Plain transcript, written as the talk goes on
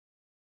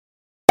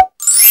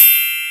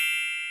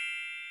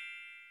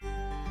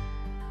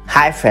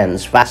Hi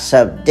friends, what's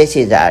up? This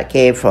is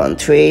RK from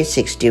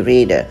 360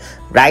 Reader.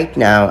 Right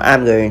now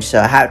I'm going to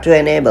show how to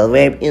enable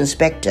Web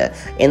Inspector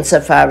in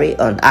Safari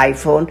on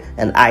iPhone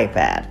and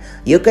iPad.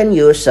 You can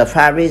use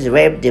Safari's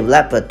web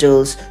developer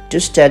tools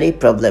to study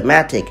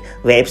problematic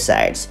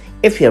websites.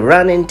 If you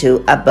run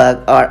into a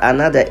bug or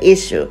another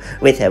issue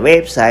with a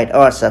website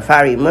or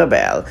Safari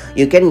mobile,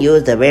 you can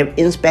use the Web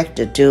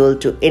Inspector tool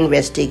to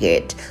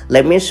investigate.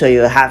 Let me show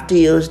you how to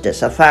use the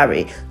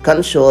Safari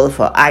console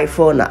for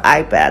iPhone or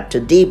iPad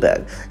to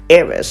debug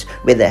errors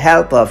with the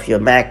help of your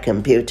Mac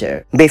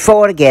computer.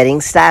 Before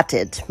getting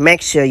started,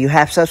 make sure you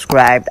have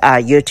subscribed our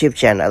YouTube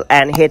channel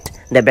and hit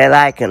the bell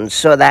icon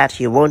so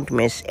that you won't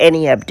miss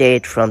any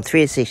update from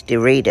 360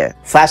 Reader.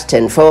 First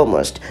and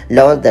foremost,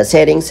 launch the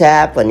Settings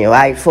app on your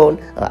iPhone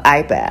or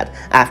iPad.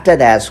 After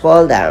that,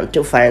 scroll down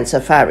to find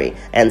Safari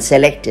and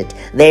select it.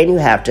 Then you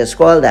have to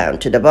scroll down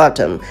to the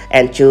bottom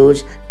and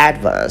choose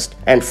Advanced,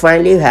 and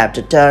finally you have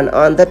to turn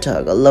on the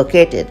toggle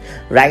located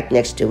right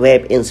next to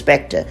Web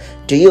Inspector.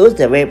 To use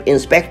the Web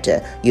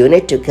Inspector, you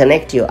need to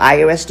connect your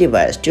iOS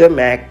device to your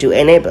Mac to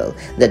enable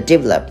the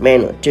Develop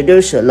menu. To do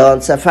so,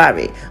 launch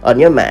Safari on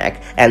your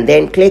Mac and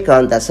then click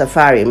on the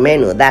Safari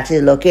menu that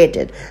is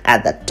located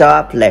at the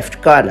top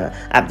left corner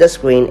of the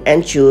screen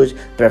and choose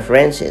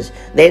Preferences.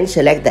 Then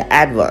select the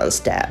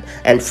Advanced tab,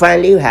 and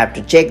finally you have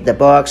to check the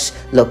box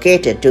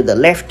located to the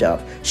left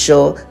of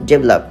Show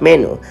Develop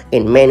menu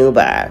in menu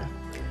bar.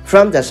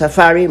 From the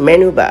Safari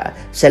menu bar,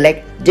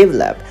 select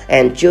Develop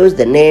and choose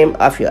the name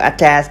of your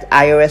attached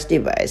iOS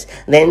device.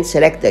 Then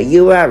select the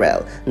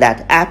URL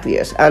that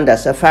appears under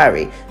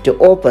Safari to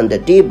open the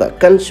debug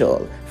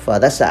console for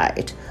the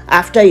site.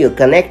 After you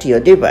connect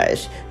your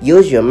device,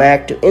 use your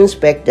Mac to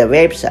inspect the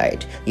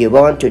website you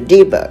want to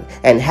debug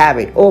and have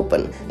it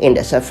open in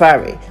the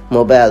Safari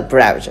mobile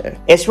browser.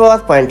 It's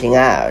worth pointing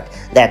out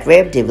that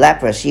web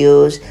developers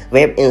use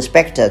Web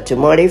Inspector to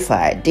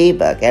modify,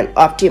 debug, and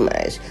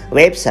optimize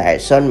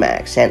websites on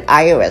Macs and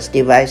iOS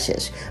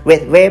devices.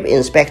 With Web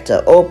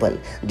Inspector open,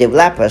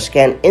 developers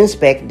can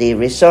inspect the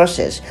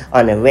resources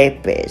on a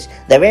web page.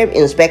 The Web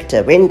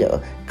Inspector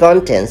window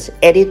contains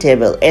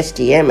editable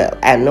HTML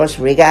and notes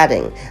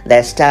regarding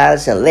the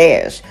styles and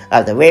layers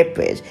of the web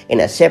page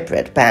in a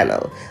separate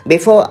panel.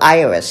 Before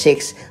iOS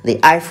 6, the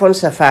iPhone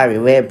Safari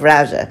web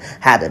browser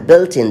had a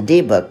built-in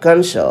debug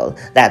console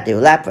that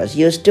developers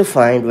used to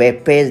find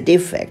web page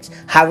defects.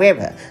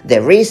 However,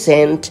 the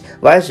recent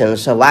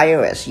versions of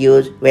iOS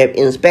use Web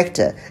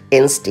Inspector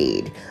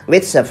instead.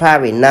 With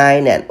Safari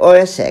 9 and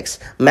OS X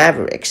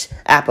Mavericks,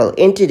 Apple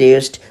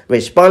introduced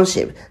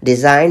responsive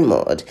design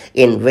mode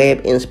in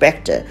Web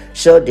Inspector,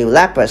 so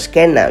developers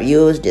can now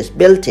use this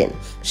built-in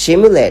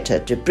simulator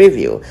to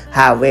preview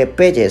how web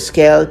pages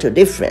scale to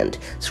different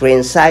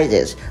screen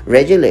sizes,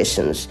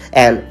 resolutions,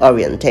 and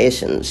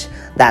orientations.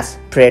 That's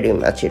pretty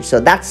much it. So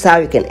that's how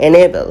you can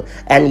enable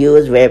and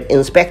use Web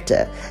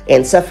Inspector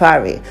in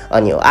Safari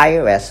on your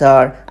iOS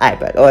or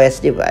iPad OS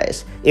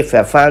device. If you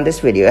have found this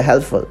video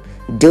helpful,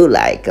 do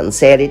like and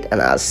share it,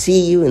 and I'll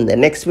see you in the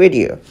next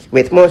video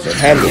with more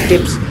handy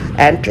tips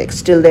and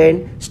tricks. Till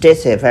then, stay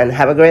safe and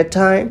have a great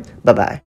time. Bye-bye.